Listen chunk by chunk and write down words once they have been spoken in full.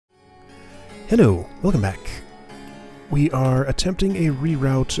Hello, welcome back. We are attempting a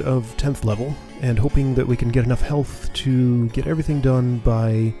reroute of 10th level, and hoping that we can get enough health to get everything done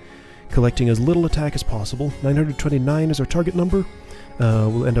by collecting as little attack as possible. 929 is our target number.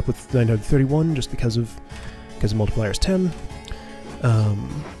 We'll end up with 931 just because the multiplier is 10.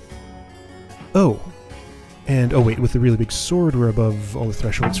 Oh wait, with the really big sword we're above all the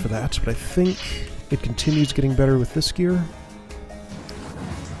thresholds for that, but I think it continues getting better with this gear.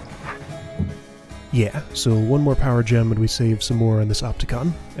 Yeah, so one more power gem and we save some more on this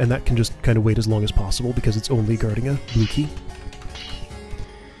Opticon, and that can just kind of wait as long as possible because it's only guarding a blue key.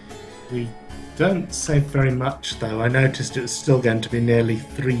 We don't save very much though. I noticed it was still going to be nearly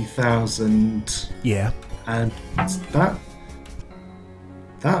 3,000. Yeah. And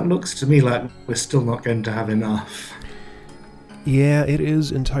that looks to me like we're still not going to have enough. Yeah, it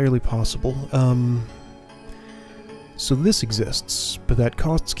is entirely possible. So this exists, but that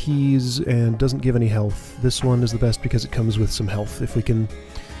costs keys and doesn't give any health. This one is the best because it comes with some health, if we can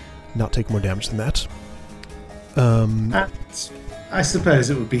not take more damage than that. I suppose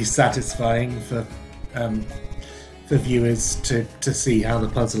it would be satisfying for viewers to see how the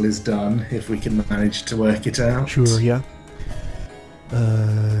puzzle is done, if we can manage to work it out. Sure, yeah.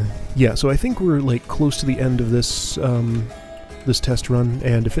 Yeah, so I think we're like close to the end of this this test run,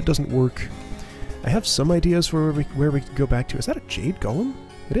 and if it doesn't work, I have some ideas for where we could go back to. Is that a jade golem?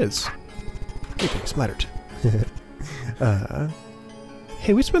 It is. Okay, splattered.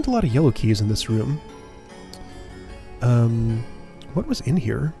 Hey, we spent a lot of yellow keys in this room. What was in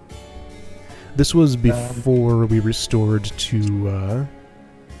here? This was before we restored to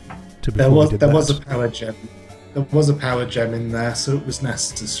there was a power gem. There was a power gem in there, so it was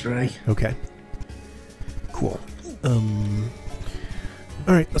necessary. Okay. Cool.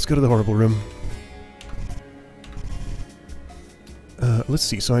 Alright, let's go to the horrible room. Let's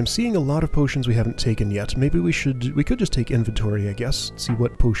see, so I'm seeing a lot of potions we haven't taken yet. Maybe we could just take inventory, I guess, see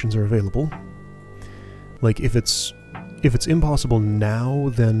what potions are available. Like, if it's impossible now,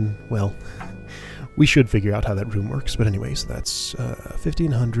 then, well, we should figure out how that room works. But anyways, that's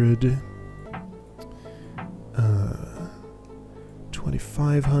 1,500,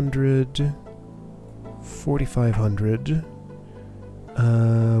 2,500, 4,500.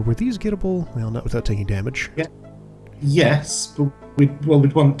 Were these gettable? Well, not without taking damage. Yeah. Yes, but we'd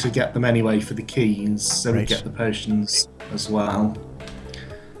want to get them anyway for the keys, so we get the potions as well.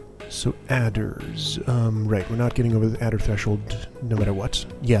 So adders, right, we're not getting over the adder threshold no matter what.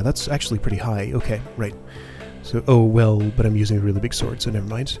 Yeah, that's actually pretty high. Okay, right. So, oh well, but I'm using a really big sword, so never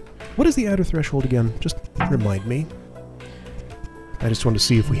mind. What is the adder threshold again? Just remind me. I just want to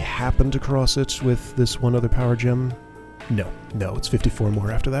see if we happen to cross it with this one other power gem. No, it's 54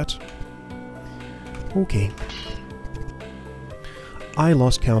 more after that. Okay. I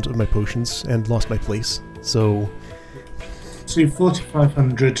lost count of my potions and lost my place, so... So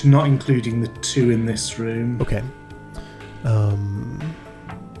 4,500, not including the 2 in this room. Okay.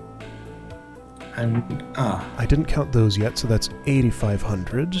 I didn't count those yet, so that's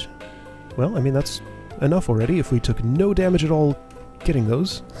 8,500. Well, I mean, that's enough already if we took no damage at all getting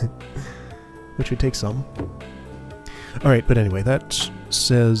those. Which would take some. Alright, but anyway, that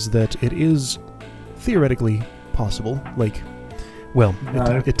says that it is theoretically possible, like... Well,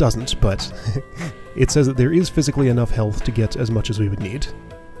 no. It doesn't, but it says that there is physically enough health to get as much as we would need.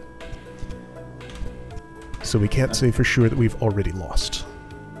 So we can't say for sure that we've already lost.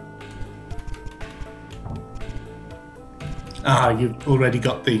 You've already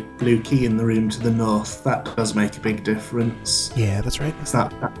got the blue key in the room to the north. That does make a big difference. Yeah, that's right.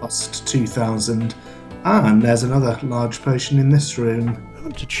 That cost 2,000. And there's another large potion in this room. I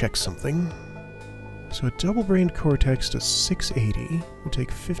want to check something. So a double-brained cortex to 680. We'll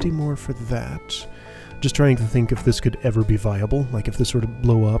take 50 more for that. Just trying to think if this could ever be viable. Like if this were to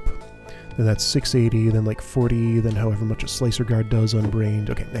blow up, then that's 680, then like 40, then however much a slicer guard does unbrained.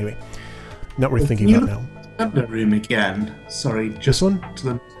 Okay, anyway. Not worth thinking about now. The room again. Sorry, just one? To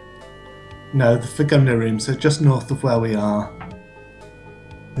the... No, the Fagunda room, so just north of where we are.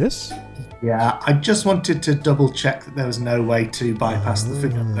 This? Yeah, I just wanted to double check that there was no way to bypass the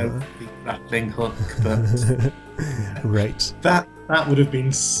Fagunda grappling hook, but right. That would have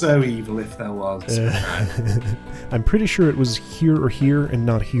been so evil if there was. I'm pretty sure it was here or here and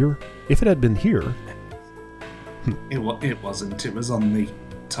not here. If it had been here... It wasn't. It was on the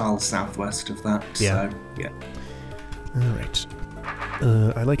tile southwest of that, yeah. So, yeah. Alright.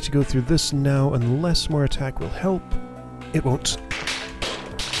 I like to go through this now unless more attack will help. It won't.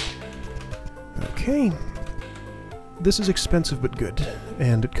 Okay. This is expensive but good,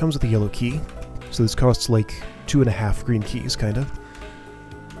 and it comes with a yellow key, so this costs like 2.5 green keys, kind of.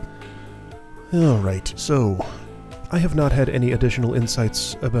 Alright, so I have not had any additional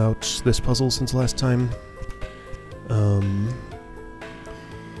insights about this puzzle since last time.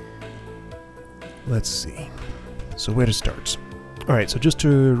 Let's see. So where to start? Alright, so just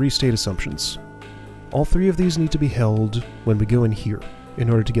to restate assumptions. All three of these need to be held when we go in here, in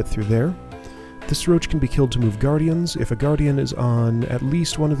order to get through there. This roach can be killed to move guardians. If a guardian is on at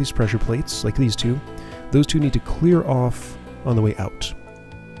least one of these pressure plates, like these two, those two need to clear off on the way out.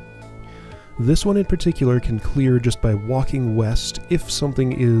 This one in particular can clear just by walking west if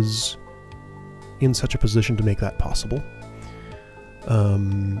something is in such a position to make that possible.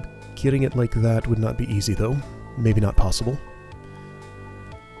 Getting it like that would not be easy though. Maybe not possible.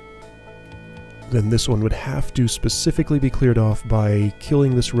 Then this one would have to specifically be cleared off by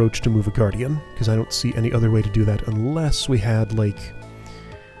killing this roach to move a guardian, because I don't see any other way to do that unless we had, like,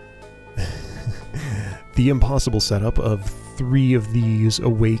 the impossible setup of 3 of these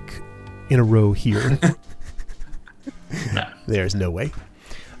awake in a row here. No. There's no way.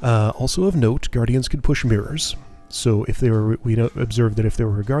 Also of note, guardians could push mirrors. So if there were, we observed that if there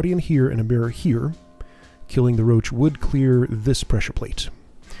were a guardian here and a mirror here, killing the roach would clear this pressure plate.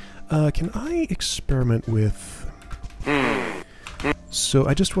 Can I experiment with... So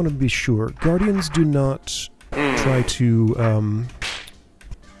I just want to be sure. Guardians do not try to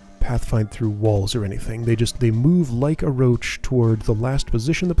pathfind through walls or anything. They move like a roach toward the last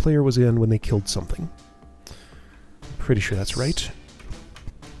position the player was in when they killed something. I'm pretty sure that's right.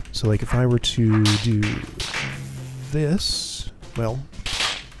 So like if I were to do this... Well...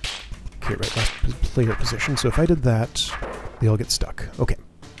 Okay, right, last player position. So if I did that, they all get stuck. Okay.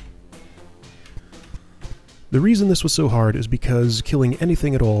 The reason this was so hard is because killing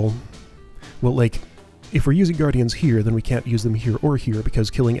anything at all... Well, like, if we're using guardians here, then we can't use them here or here, because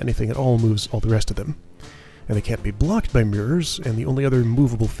killing anything at all moves all the rest of them. And they can't be blocked by mirrors, and the only other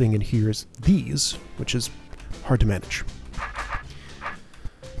movable thing in here is these, which is hard to manage.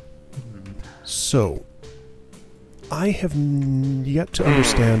 So, I have yet to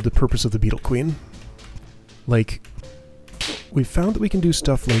understand the purpose of the Beetle Queen. Like, we've found that we can do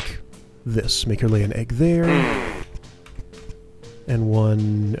stuff like this. Make her lay an egg there, and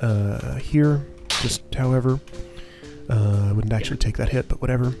one here, just however. I wouldn't actually take that hit, but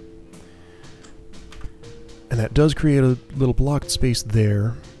whatever. And that does create a little blocked space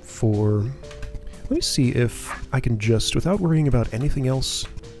there for... Let me see if I can just, without worrying about anything else,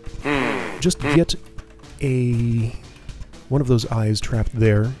 just get one of those eyes trapped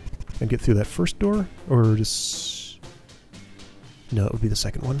there and get through that first door, or just... No, it would be the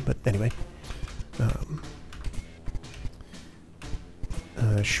second one, but anyway.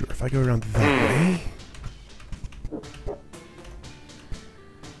 Sure, if I go around that way...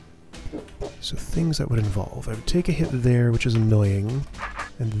 So things that would involve... I would take a hit there, which is annoying,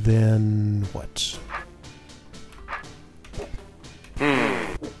 and then... what?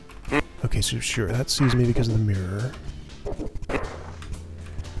 Okay, so sure, that sees me because of the mirror.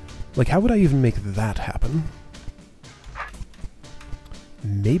 Like, how would I even make that happen?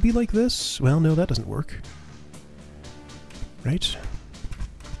 Maybe like this? Well, no, that doesn't work. Right? So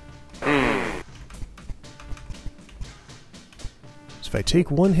if I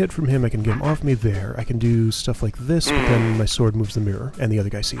take one hit from him, I can get him off me there. I can do stuff like this, but then my sword moves the mirror, and the other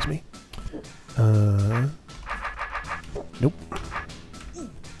guy sees me. Nope.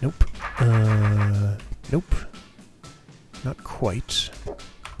 Nope. Nope. Not quite.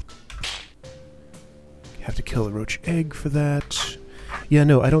 Have to kill a roach egg for that. Yeah,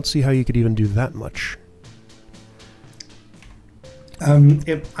 no, I don't see how you could even do that much. I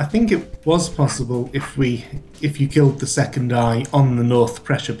think it was possible if you killed the second eye on the north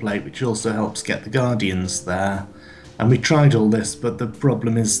pressure plate, which also helps get the guardians there. And we tried all this, but the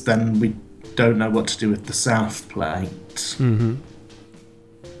problem is then we don't know what to do with the south plate. Mm-hmm.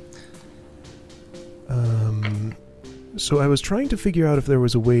 So I was trying to figure out if there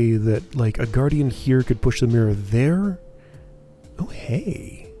was a way that, like, a guardian here could push the mirror there. Oh,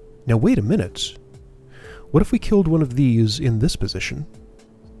 hey. Now, wait a minute. What if we killed one of these in this position?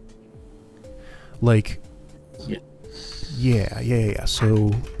 Like... Yeah,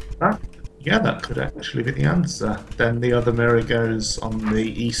 so... Yeah, that could actually be the answer. Then the other mirror goes on the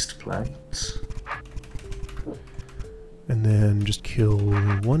east plate. And then just kill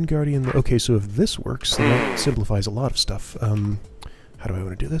one guardian... Okay, so if this works, then that simplifies a lot of stuff. How do I want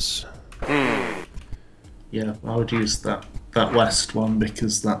to do this? Yeah, I would use that west one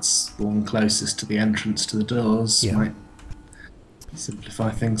because that's the one closest to the entrance to the doors. Yeah. Might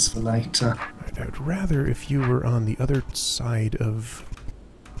simplify things for later. Right, I would rather if you were on the other side of...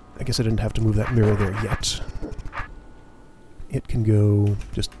 I guess I didn't have to move that mirror there yet. It can go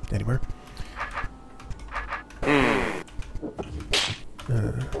just anywhere.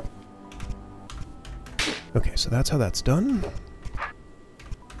 Okay, so that's how that's done.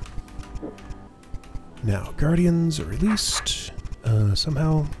 Now, Guardians are released.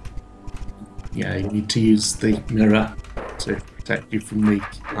 Somehow. Yeah, you need to use the mirror to protect you from the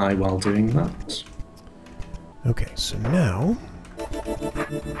eye while doing that. Okay, so now...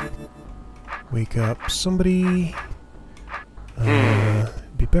 Wake up somebody.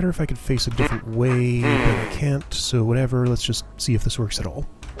 It'd be better if I could face a different way, but I can't, so whatever, let's just see if this works at all.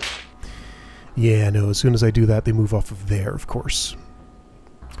 Yeah, no, as soon as I do that, they move off of there, of course.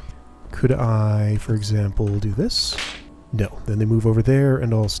 Could I, for example, do this? No, then they move over there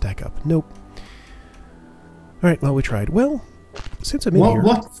and all stack up. Nope. Alright, well, we tried. Well, since I'm in here...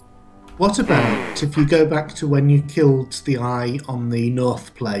 What about if you go back to when you killed the eye on the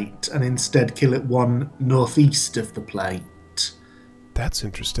north plate and instead kill it one northeast of the plate? That's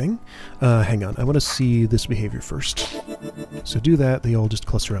interesting. Hang on, I want to see this behavior first. So do that, they all just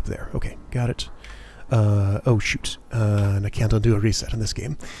cluster up there. Okay, got it. Oh shoot, and I can't undo a reset in this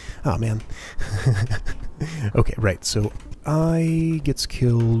game. Oh man. Okay, right, so eye gets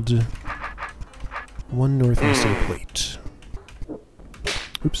killed one northeast of the plate.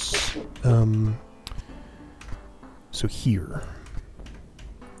 Oops. So here.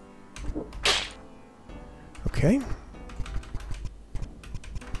 Okay.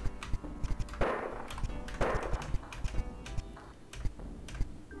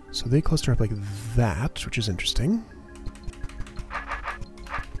 So they cluster up like that, which is interesting.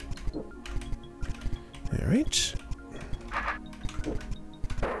 Alright.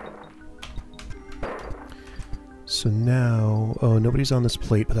 So now... Oh, nobody's on this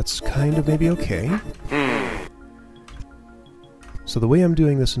plate, but that's kind of maybe okay. So the way I'm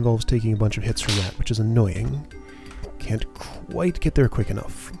doing this involves taking a bunch of hits from that, which is annoying. Can't quite get there quick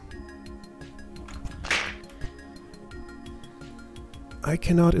enough. I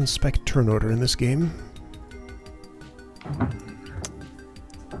cannot inspect turn order in this game.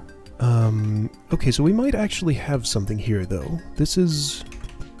 Okay, so we might actually have something here, though. This is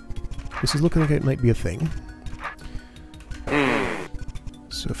looking like it might be a thing.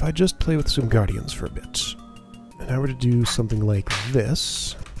 So if I just play with some Guardians for a bit, and I were to do something like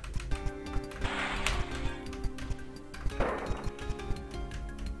this...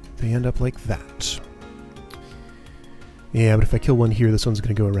 They end up like that. Yeah, but if I kill one here, this one's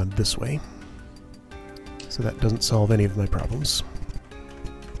going to go around this way. So that doesn't solve any of my problems.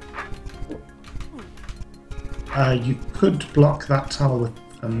 You could block that tower with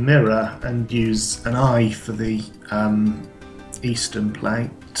a mirror and use an eye for the eastern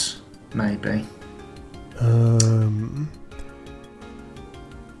plate, maybe.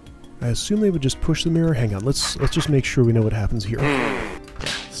 I assume they would just push the mirror. Hang on, let's just make sure we know what happens here.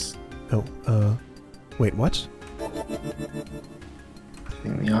 Yes. Oh, wait, what? I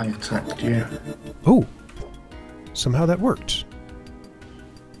think the eye attacked you. Oh! Somehow that worked.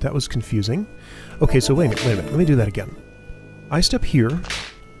 That was confusing. Okay, so wait a minute, let me do that again. I step here,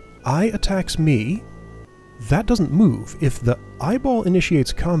 eye attacks me, that doesn't move. If the eyeball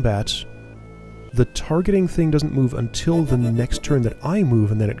initiates combat, the targeting thing doesn't move until the next turn that I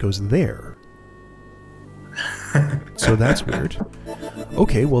move, and then it goes there. So that's weird.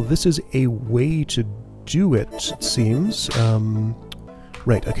 Okay, well this is a way to do it, it seems.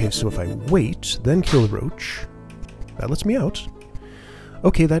 Right, okay, so if I wait, then kill the roach, that lets me out.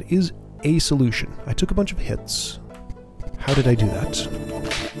 Okay, that is a solution. I took a bunch of hits. How did I do that?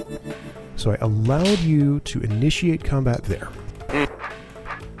 So I allowed you to initiate combat there.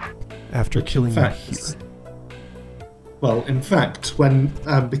 After killing that here. Well, in fact, when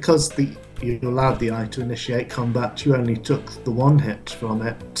because you allowed the eye to initiate combat, you only took the one hit from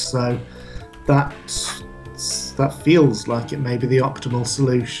it, so that feels like it may be the optimal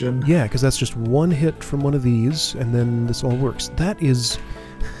solution. Yeah, because that's just one hit from one of these, and then this all works. That is...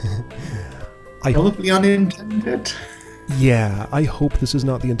 Probably unintended. Yeah, I hope this is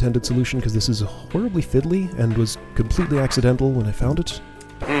not the intended solution, because this is horribly fiddly and was completely accidental when I found it.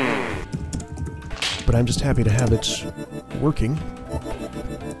 But I'm just happy to have it working.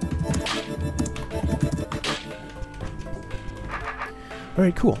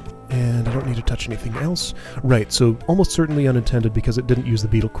 Alright, cool. And I don't need to touch anything else. Right, so almost certainly unintended because it didn't use the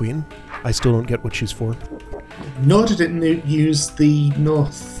Beetle Queen. I still don't get what she's for. Nor did it use the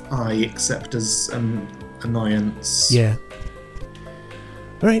North Eye, except as an annoyance. Yeah.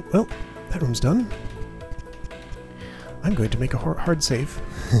 Alright, well, that room's done. I'm going to make a hard save.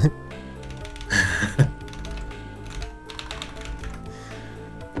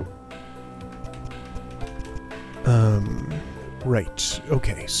 Right,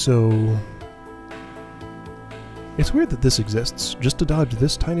 okay, so... It's weird that this exists, just to dodge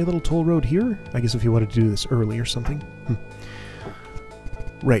this tiny little toll road here? I guess if you wanted to do this early or something.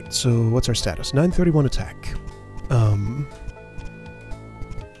 Right, so what's our status? 931 attack.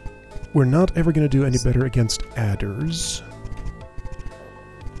 We're not ever going to do any better against adders.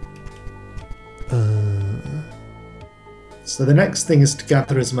 So the next thing is to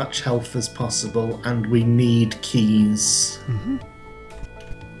gather as much health as possible, and we need keys.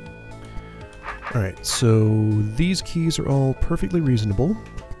 Alright, so these keys are all perfectly reasonable.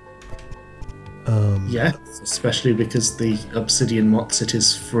 Yes, especially because the obsidian Whatsit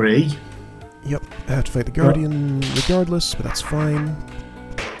is free. Yep, I have to fight the Guardian regardless, but that's fine.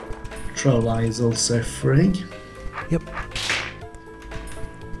 Troll Eye is also free. Yep.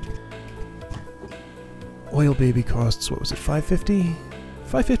 Oil Baby costs, what was it, 550?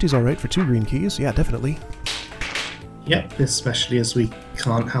 550 is alright for 2 green keys, yeah, definitely. Yep, especially as we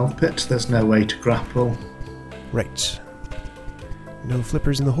can't help it. There's no way to grapple. Right. No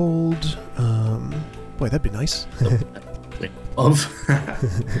flippers in the hold. Boy, that'd be nice.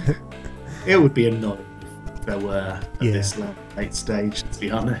 It would be annoying if there were at this late stage, to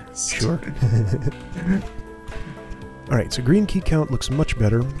be honest. Sure. Alright, so green key count looks much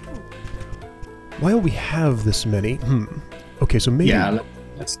better. While we have this many... Okay, so maybe... Yeah,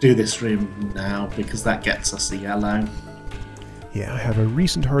 let's do this room now, because that gets us a yellow. Yeah, I have a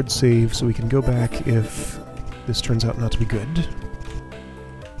recent hard save, so we can go back if this turns out not to be good.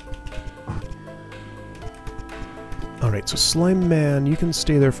 Alright, so Slime Man, you can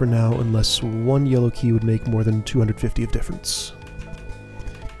stay there for now unless one yellow key would make more than 250 of difference.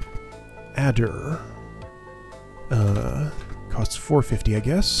 Adder. Costs 450, I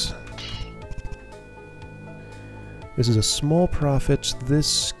guess. This is a small profit.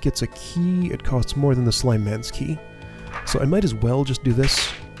 This gets a key. It costs more than the Slime Man's key. So I might as well just do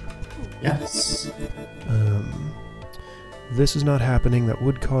this. Yes. This is not happening. That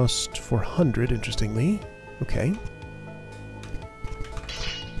would cost 400, interestingly. Okay.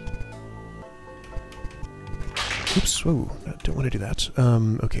 Oops, whoa, I don't want to do that.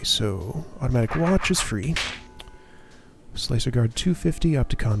 Okay, so Automatic Watch is free. Slicer Guard 250,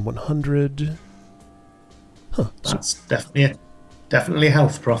 Opticon 100. Huh. That's definitely a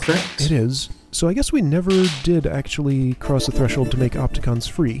health profit. It is. So I guess we never did actually cross the threshold to make Opticons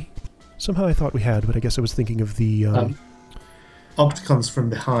free. Somehow I thought we had, but I guess I was thinking of the... Opticons from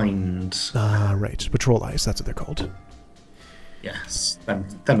behind. Ah, right. Patrol Eyes, that's what they're called. Yes, them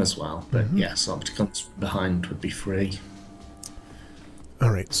as well. But yes, Opticons from behind would be free.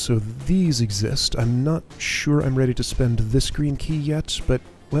 Alright, so these exist. I'm not sure I'm ready to spend this green key yet, but,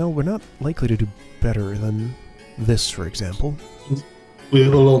 well, we're not likely to do better than this, for example. We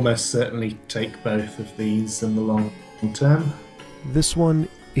will almost certainly take both of these in the long term. This one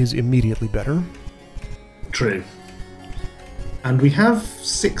is immediately better. True. And we have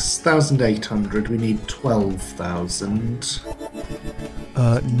 6,800, we need 12,000.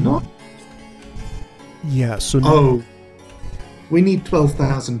 Not... Yeah, so... Oh, we need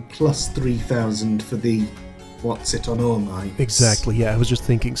 12,000 plus 3,000 for the What's It on All Nights. Exactly, yeah, I was just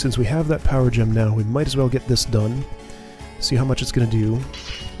thinking, since we have that power gem now, we might as well get this done. See how much it's going to do.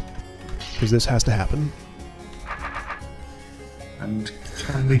 Because this has to happen. And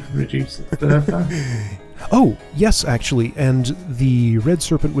can we reduce it further? Oh, yes, actually, and the Red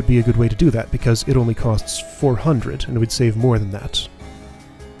Serpent would be a good way to do that, because it only costs 400, and it would save more than that.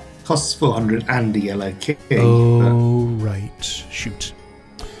 Costs 400 and a yellow key. Oh, right. Shoot.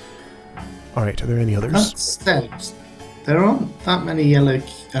 Alright, are there any others? That said, there aren't that many there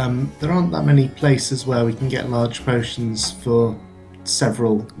aren't that many places where we can get large potions for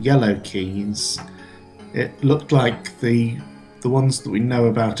several yellow keys. It looked like the ones that we know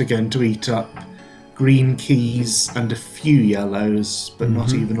about are going to eat up green keys and a few yellows, but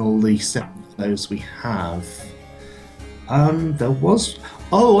not even all the 7 yellows we have. There was...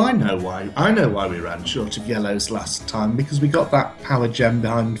 Oh, I know why we ran short of yellows last time, because we got that power gem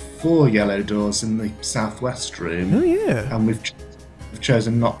behind 4 yellow doors in the southwest room. Oh, yeah. And we've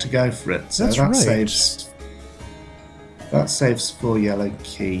chosen not to go for it, so That's that right. saves 4 yellow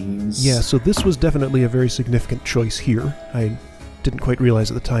keys. Yeah, so this was definitely a very significant choice here. I didn't quite realize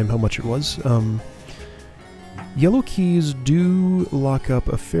at the time how much it was. Yellow keys do lock up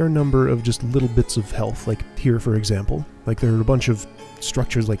a fair number of just little bits of health, like here, for example. Like, there are a bunch of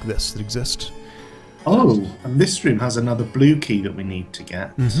structures like this that exist. Oh, and this room has another blue key that we need to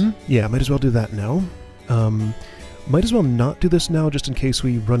get. Yeah, might as well do that now. Might as well not do this now, just in case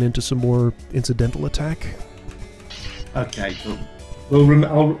we run into some more incidental attack. Okay,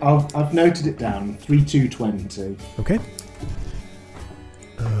 I've noted it down. 3220. Okay.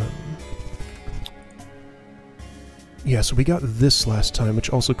 Yeah, so we got this last time, which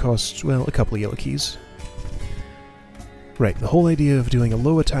also costs, well, a couple of yellow keys. Right, the whole idea of doing a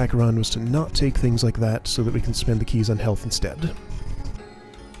low attack run was to not take things like that so that we can spend the keys on health instead.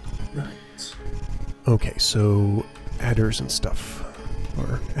 Right. Okay, so adders and stuff.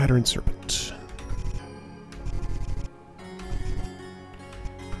 Or adder and serpent.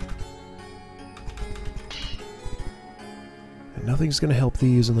 And nothing's going to help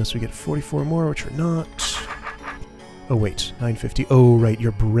these unless we get 44 more, which we're not. Oh wait, 950. Oh right,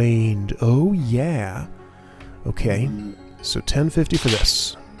 you're brained. Oh yeah. Okay, so 1050 for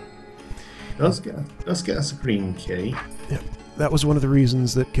this. Does get us a green key. Yeah, that was one of the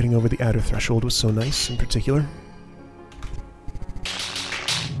reasons that getting over the adder threshold was so nice in particular.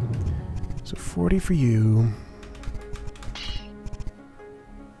 So 40 for you.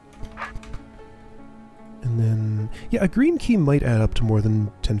 And then, yeah, a green key might add up to more than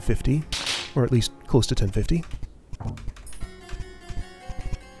 1050, or at least close to 1050.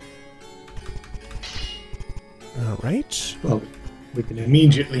 Alright. Well, we can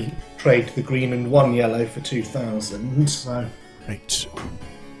immediately trade the green and 1 yellow for 2,000, so... Right.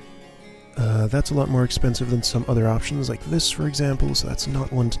 That's a lot more expensive than some other options, like this, for example, so that's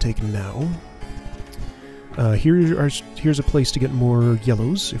not one to take now. Here's a place to get more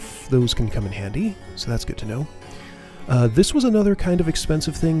yellows, if those can come in handy, so that's good to know. This was another kind of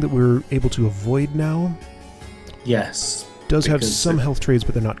expensive thing that we're able to avoid now. Yes. Does have some health trades,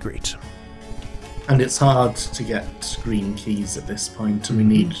 but they're not great. And it's hard to get green keys at this point, and we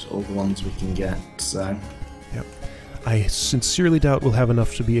need all the ones we can get, so... Yep. I sincerely doubt we'll have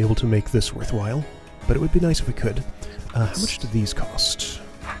enough to be able to make this worthwhile, but it would be nice if we could. How much do these cost?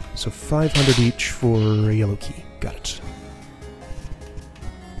 So 500 each for a yellow key. Got it.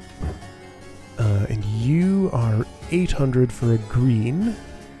 And you are 800 for a green.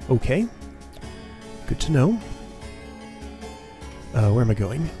 Okay. Good to know. Where am I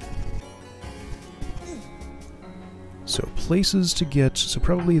going? So, places to get... So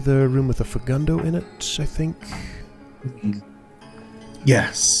probably the room with a Fagundo in it, I think.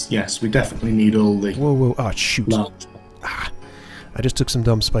 Yes, we definitely need all the... Whoa, whoa, ah, shoot. Large. Ah, I just took some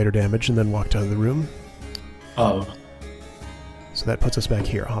dumb spider damage and then walked out of the room. Oh. So that puts us back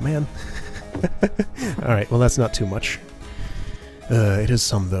here. Aw, man. Alright, well that's not too much. It is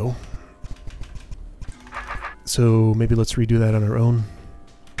some, though. So maybe let's redo that on our own.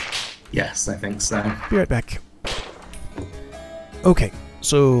 Yes, I think so. Be right back. Okay,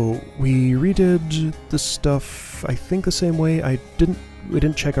 so we redid the stuff, I think the same way. We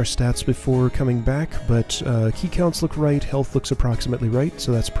didn't check our stats before coming back, but key counts look right, health looks approximately right,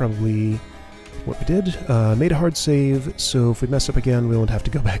 so that's probably what we did. Made a hard save, so if we mess up again, we won't have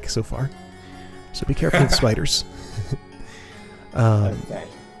to go back so far. So be careful with spiders. Okay.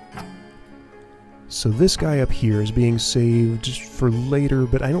 So this guy up here is being saved for later,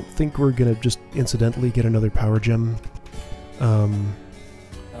 but I don't think we're gonna just incidentally get another power gem.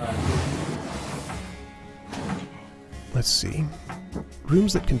 Let's see.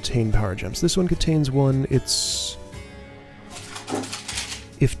 Rooms that contain power gems. This one contains one. It's...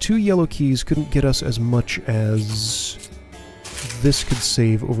 If 2 yellow keys couldn't get us as much as this could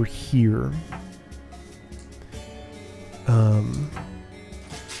save over here.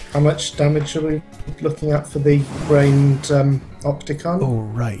 How much damage are we looking at for the brained Opticon? Oh,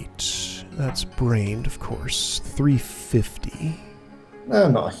 right. That's brained, of course. 350. No,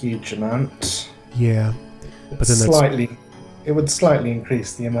 not a huge amount. Yeah. But then it would slightly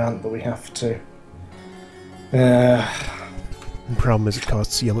increase the amount that we have to. The problem is it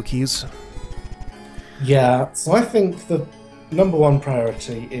costs yellow keys. Yeah, so I think the number one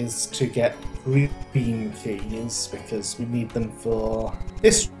priority is to get green keys because we need them for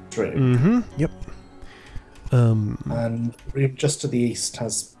this room. Mm-hmm. Yep. And the room just to the east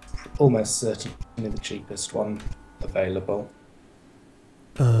has almost certainly the cheapest one available.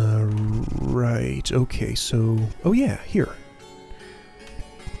 Right. Okay, so... Oh yeah, here.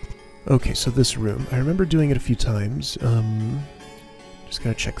 Okay, so this room. I remember doing it a few times. Just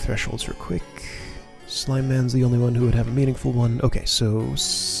gotta check thresholds real quick. Slime Man's the only one who would have a meaningful one. Okay, so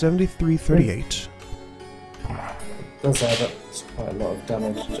 7338. Does add up to quite a lot of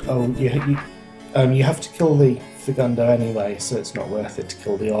damage. Oh, you have to kill the Fagundo anyway, so it's not worth it to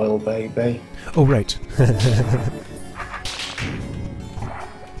kill the oil baby. Oh, right.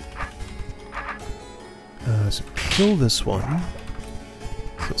 So kill this one.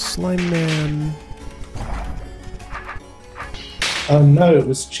 Kill Slime Man. Oh no, it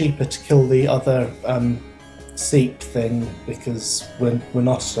was cheaper to kill the other seep thing because we're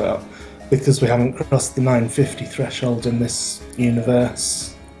not because we haven't crossed the 950 threshold in this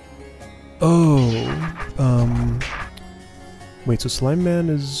universe. Oh, Wait, so Slime Man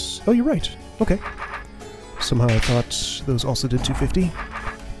is... Oh, you're right. Okay. Somehow I thought those also did 250.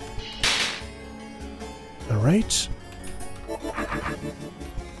 Alright.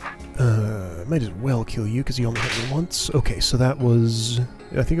 Might as well kill you, because you only hit me once. Okay, so that was...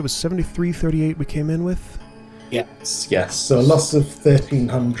 I think it was 73.38 we came in with? Yes, yes. So a loss of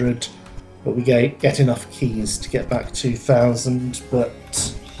 1,300, but we get enough keys to get back 2,000,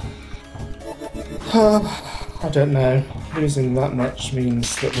 but... I don't know. Losing that much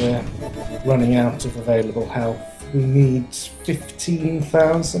means that we're running out of available health. We need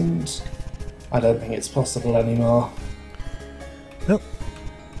 15,000. I don't think it's possible anymore.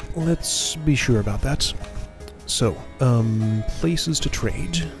 Well, let's be sure about that. So, places to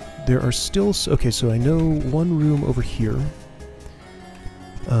trade. There are still... Okay, so I know one room over here.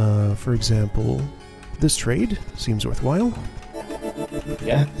 For example, this trade seems worthwhile.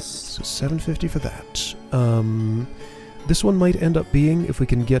 Yes. So 750 for that. This one might end up being, if we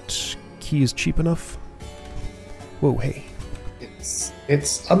can get keys cheap enough. Whoa, hey.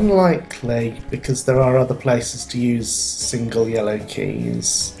 It's unlikely, because there are other places to use single yellow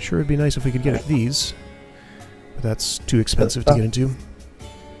keys. Sure, it'd be nice if we could get at these. But that's too expensive to get into.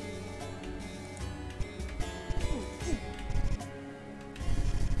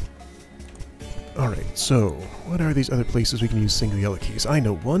 Alright, so, what are these other places we can use single yellow keys? I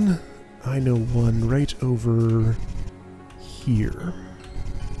know one. I know one right over here.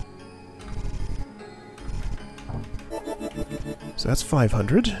 So that's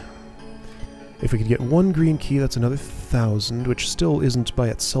 500. If we could get one green key, that's another 1,000, which still isn't by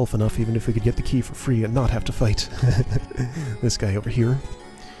itself enough, even if we could get the key for free and not have to fight this guy over here.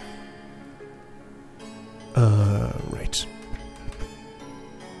 Right.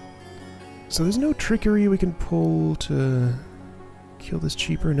 So there's no trickery we can pull to kill this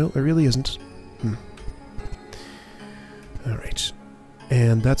cheaper? No, there really isn't. Alright.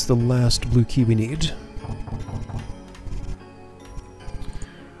 And that's the last blue key we need.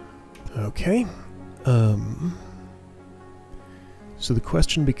 Okay. So the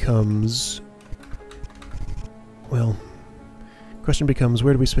question becomes... Well... Question becomes,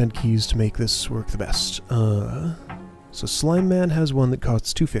 where do we spend keys to make this work the best? So Slime Man has one that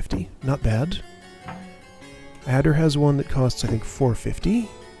costs 250. Not bad. Adder has one that costs, I think, 450.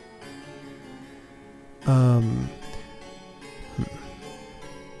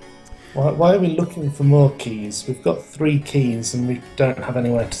 Why are we looking for more keys? We've got 3 keys and we don't have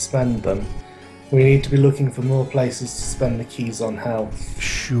anywhere to spend them. We need to be looking for more places to spend the keys on health.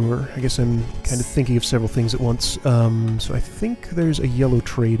 Sure. I guess I'm kind of thinking of several things at once. So I think there's a yellow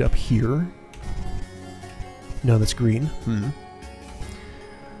trade up here. No, that's green.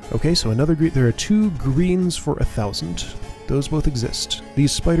 Okay, so another green. There are 2 greens for 1,000. Those both exist.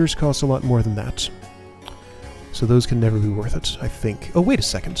 These spiders cost a lot more than that. So those can never be worth it, I think. Oh, wait a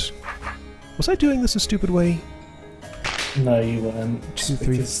second. Was I doing this a stupid way? No, you weren't. 2,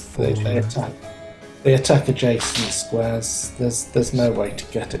 3, 4. They attack adjacent squares. There's no way to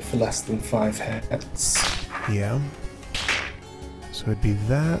get it for less than 5 hits. Yeah. So it'd be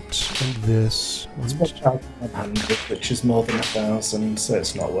that and this. It's 1,100, which is more than 1,000, so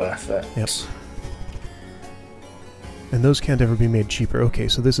it's not worth it. Yep. And those can't ever be made cheaper. Okay,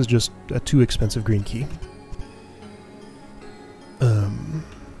 so this is just a too expensive green key.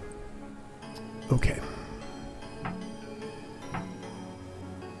 Okay.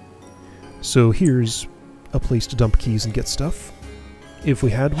 So here's a place to dump keys and get stuff. If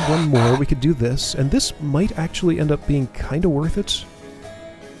we had one more, we could do this, and this might actually end up being kind of worth it.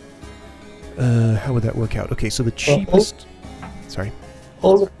 How would that work out? Okay, so the cheapest... Sorry.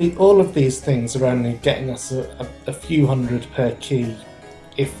 All of these things are only getting us a few hundred per key,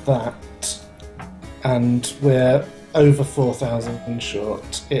 if that, and we're over 4,000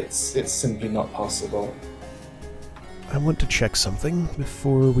 short. It's simply not possible. I want to check something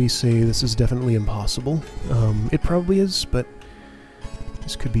before we say this is definitely impossible. It probably is, but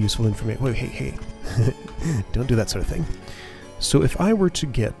this could be useful information. Wait, hey. Don't do that sort of thing. So if I were to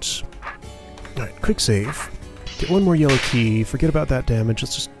get... Alright, quick save. Get one more yellow key. Forget about that damage.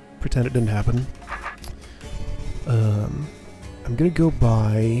 Let's just pretend it didn't happen. I'm gonna go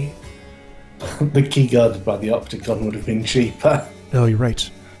buy... The key guarded by the Opticon would have been cheaper. Oh, you're right.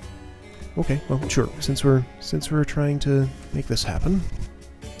 Okay, well, sure. Since we're trying to make this happen.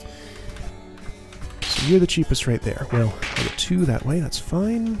 So you're the cheapest right there. Well, I'll get 2 that way. That's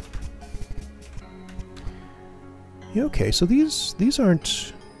fine. Yeah, okay, so these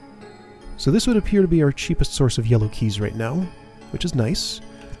aren't... So this would appear to be our cheapest source of yellow keys right now, which is nice.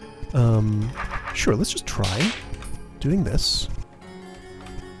 Sure, let's just try doing this.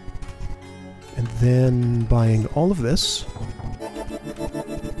 And then buying all of this.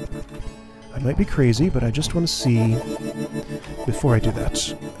 might be crazy, but I just want to see, before I do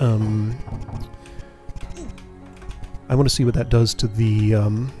that, I want to see what that does to the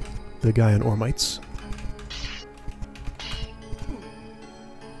guy on Ormites.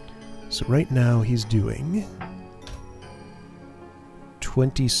 So right now he's doing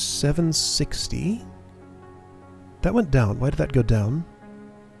 2760. That went down. Why did that go down?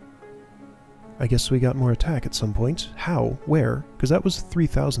 I guess we got more attack at some point. How? Where? Because that was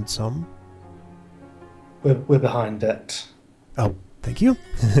 3,000 some. We're behind it. Oh, thank you.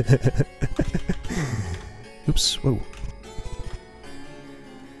 Oops, whoa.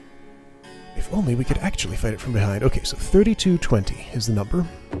 If only we could actually fight it from behind. Okay, so 3220 is the number.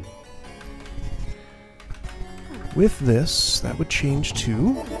 With this, that would change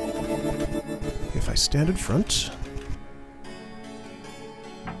to, if I stand in front,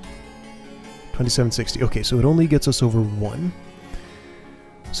 2760. Okay, so it only gets us over 1.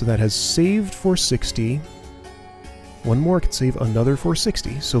 So that has saved 460. One more could save another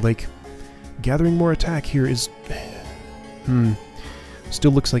 460. So, like, gathering more attack here is...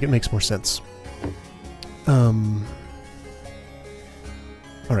 still looks like it makes more sense.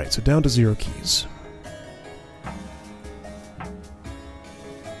 Alright, so down to 0 keys.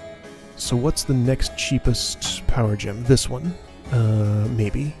 So what's the next cheapest power gem? This one.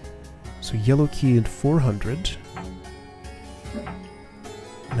 Maybe. So yellow key and 400.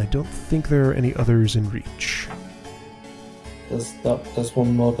 And I don't think there are any others in reach. There's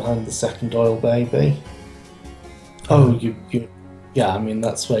one more behind the second oil baby. Oh, yeah, I mean,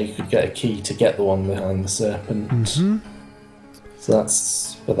 that's where you could get a key to get the one behind the serpent. Mm-hmm. So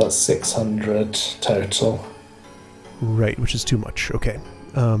that's 600 total. Right, which is too much. Okay.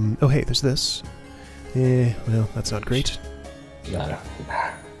 Oh, hey, there's this. Well, that's not great. No.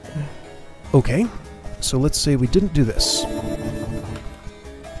 Okay, so let's say we didn't do this.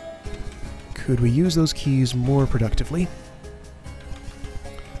 Could we use those keys more productively?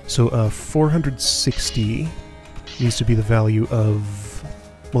 So, 460 needs to be the value of...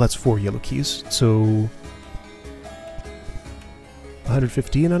 Well, that's 4 yellow keys, so...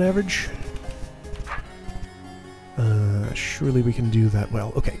 115 on average? Surely we can do that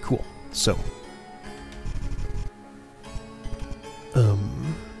well. Okay, cool. So...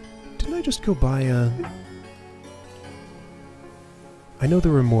 didn't I just go buy a... I know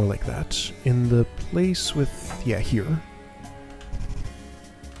there were more like that. In the place with... yeah, here.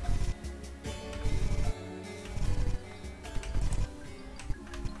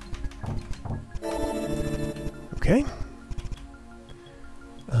 Okay.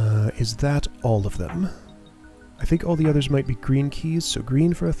 Is that all of them? I think all the others might be green keys, so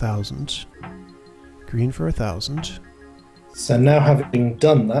green for 1,000. Green for 1,000. So now having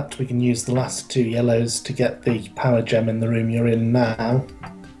done that, we can use the last 2 yellows to get the power gem in the room you're in now.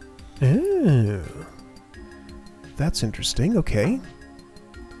 Oh. That's interesting, okay.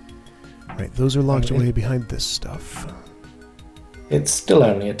 Right, those are locked away behind this stuff. It's still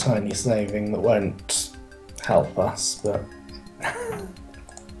only a tiny saving that won't help us, but...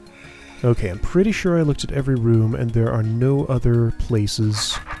 Okay, I'm pretty sure I looked at every room and there are no other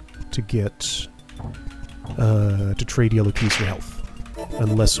places to get... to trade yellow keys for health.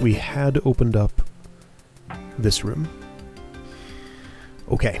 Unless we had opened up this room.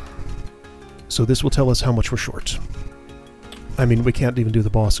 Okay. So this will tell us how much we're short. I mean, we can't even do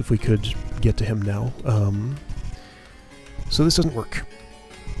the boss if we could get to him now. So this doesn't work.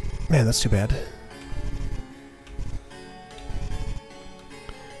 Man, that's too bad.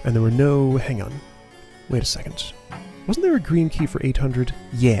 And there were no... hang on. Wait a second. Wasn't there a green key for 800?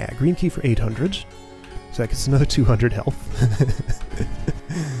 Yeah, green key for 800. So that gets another 200 health.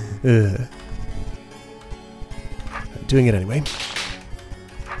 Doing it anyway.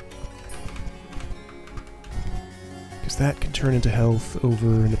 Because that can turn into health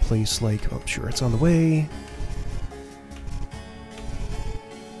over in a place like... oh, I'm sure it's on the way.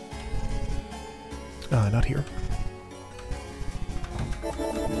 Not here.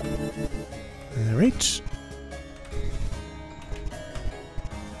 Alright.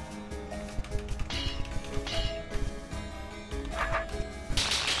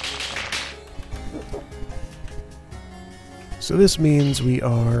 So this means we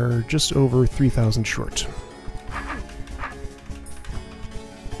are just over 3,000 short.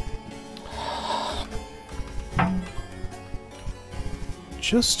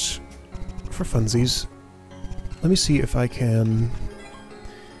 Just for funsies, let me see if I can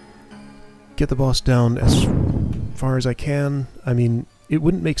get the boss down as far as I can. I mean, it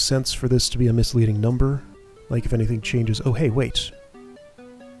wouldn't make sense for this to be a misleading number. Like, if anything changes... oh, hey, wait.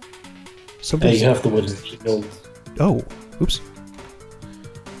 Hey, you have the wooden shield. Oh, oops.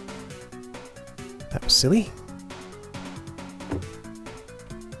 silly.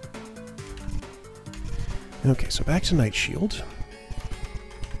 Okay, so back to Night Shield.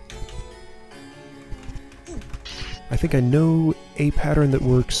 I think I know a pattern that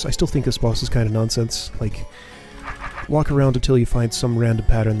works. I still think this boss is kind of nonsense. Like, walk around until you find some random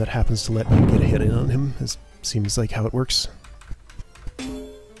pattern that happens to let you get a hit in on him. It seems like how it works.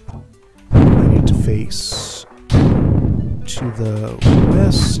 I need to face to the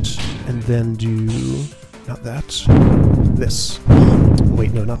west, and then do... not that. This.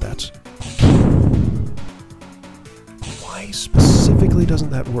 Wait, no, not that. Why specifically doesn't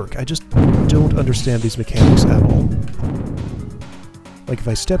that work? I just don't understand these mechanics at all. Like, if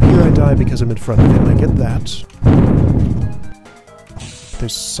I step here, I die because I'm in front of him. I get that.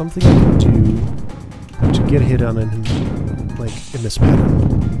 There's something I can do to get a hit on him, like, in this pattern.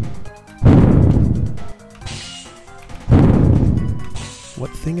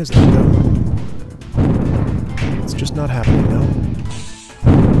 What thing is that, though? It's just not happening now.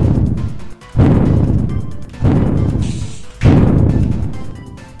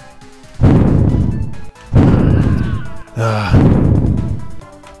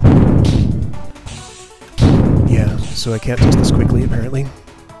 Yeah, so I can't test this quickly, apparently.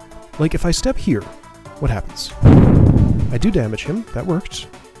 Like, if I step here, what happens? I do damage him. That worked.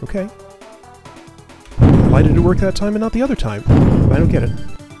 Okay. Why did it work that time and not the other time? I don't get it.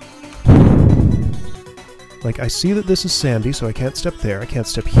 Like, I see that this is sandy, so I can't step there. I can't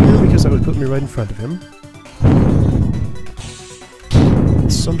step here because that would put me right in front of him.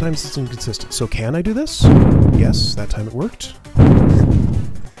 Sometimes it's inconsistent. So can I do this? Yes, that time it worked.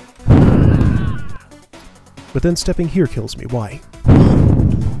 But then stepping here kills me. Why?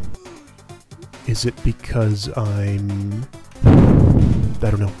 Is it because I'm... I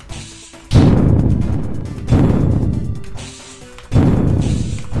don't know.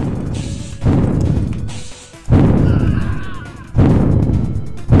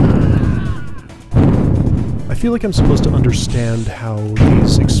 I feel like I'm supposed to understand how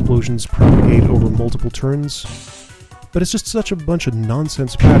these explosions propagate over multiple turns, but it's just such a bunch of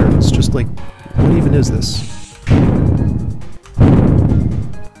nonsense patterns. Just like, what even is this?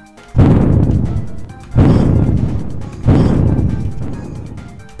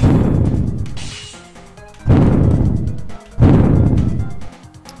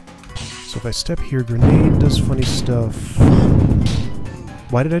 So if I step here, grenade does funny stuff.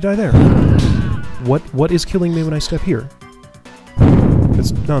 Why did I die there? What is killing me when I step here?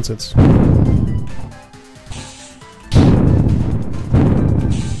 It's nonsense.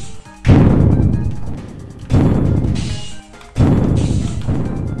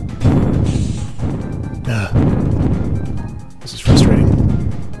 This is frustrating.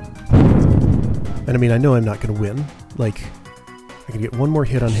 And I mean, I know I'm not going to win. Like, I can get one more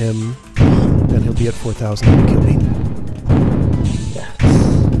hit on him, then he'll be at 4,000 and kill me.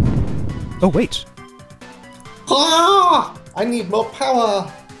 Oh, wait! Ah! I need more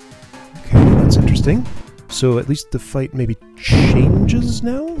power! Okay, that's interesting. So at least the fight maybe changes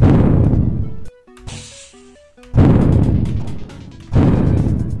now?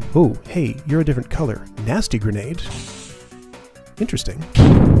 Oh, hey, you're a different color. Nasty grenade. Interesting.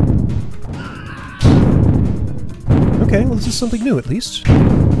 Okay, well this is something new at least.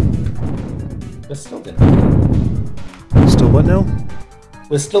 We're still going to die. Still what now?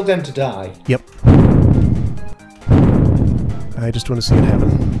 We're still going to die. Yep. I just want to see it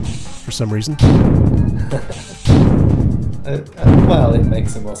happen, for some reason. Well, it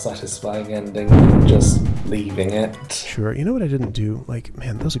makes a more satisfying ending than just leaving it. Sure, you know what I didn't do? Like,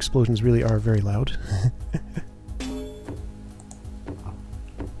 man, those explosions really are very loud.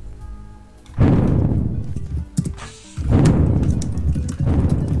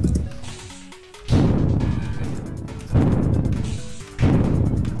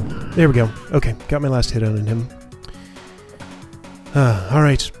 There we go. Okay, got my last hit on him.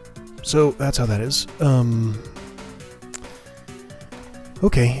 Alright. So, that's how that is.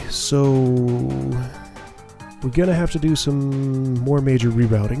 Okay, so... we're gonna have to do some more major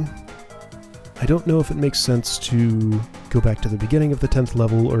rerouting. I don't know if it makes sense to go back to the beginning of the 10th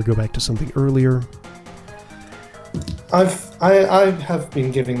level or go back to something earlier. I have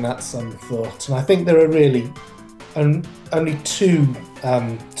been giving that some thought, and I think there are really only two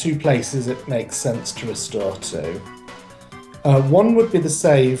places it makes sense to restore to. One would be the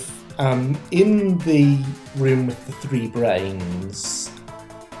save in the room with the 3 brains,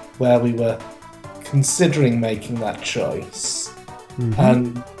 where we were considering making that choice.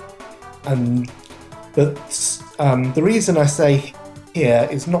 Mm-hmm. But the reason I say here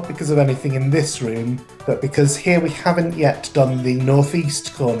is not because of anything in this room, but because here we haven't yet done the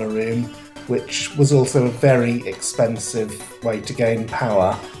northeast corner room, which was also a very expensive way to gain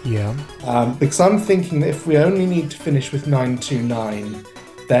power. Yeah. Because I'm thinking that if we only need to finish with 929,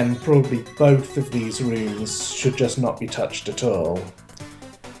 then probably both of these rooms should just not be touched at all.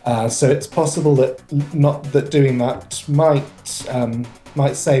 So it's possible that doing that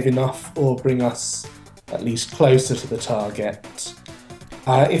might save enough or bring us at least closer to the target.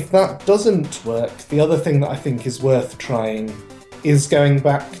 If that doesn't work, the other thing that I think is worth trying is going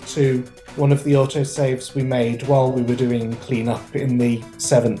back to one of the autosaves we made while we were doing cleanup in the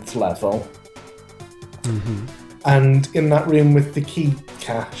 7th level. Mm-hmm. And in that room with the key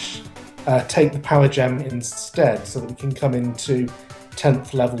cache, take the power gem instead so that we can come into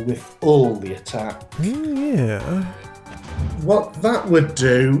 10th level with all the attack. Yeah. What that would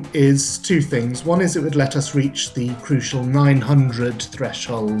do is two things. One is it would let us reach the crucial 900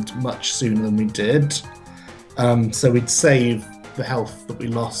 threshold much sooner than we did. So we'd save the health that we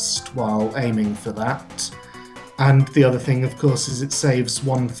lost while aiming for that. And the other thing, of course, is it saves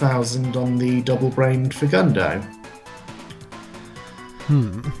 1,000 on the double-brained Fagundo.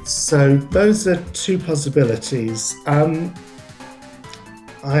 So those are two possibilities. I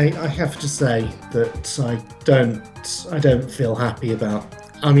have to say that I don't feel happy about.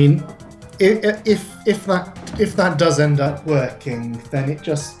 I mean, if that does end up working, then it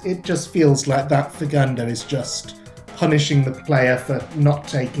just feels like that Fagundo is just punishing the player for not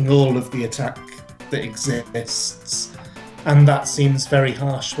taking all of the attack that exists, and that seems very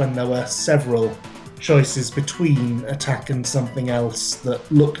harsh when there were several choices between attack and something else that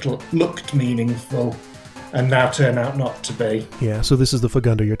looked meaningful and now turn out not to be. Yeah, so this is the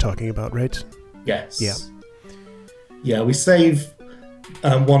Fagundo you're talking about, right? Yes. Yeah. Yeah, we save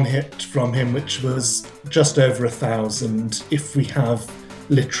one hit from him, which was just over 1,000 if we have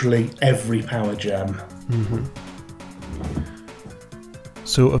literally every power gem. Mm-hmm.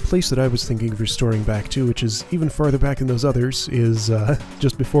 So a place that I was thinking of restoring back to, which is even farther back than those others, is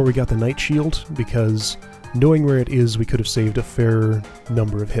just before we got the Night Shield, because knowing where it is, we could have saved a fair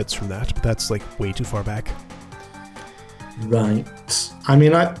number of hits from that, but that's like way too far back. Right. I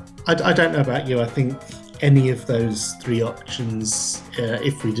mean, I don't know about you. I think any of those three options,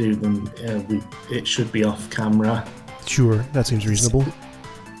 if we do them, it should be off camera. Sure, that seems reasonable.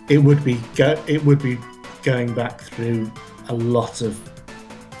 It would be going back through a lot of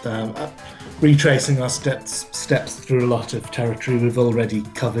retracing our steps through a lot of territory we've already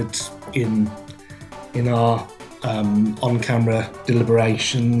covered in our on-camera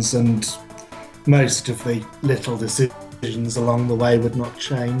deliberations, and most of the little decisions along the way would not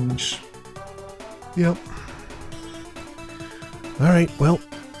change. Yep. Alright, well,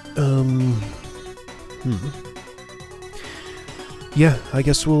 yeah, I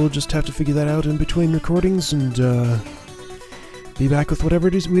guess we'll just have to figure that out in between recordings and be back with whatever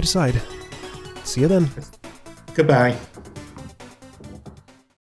it is we decide. See you then. Goodbye.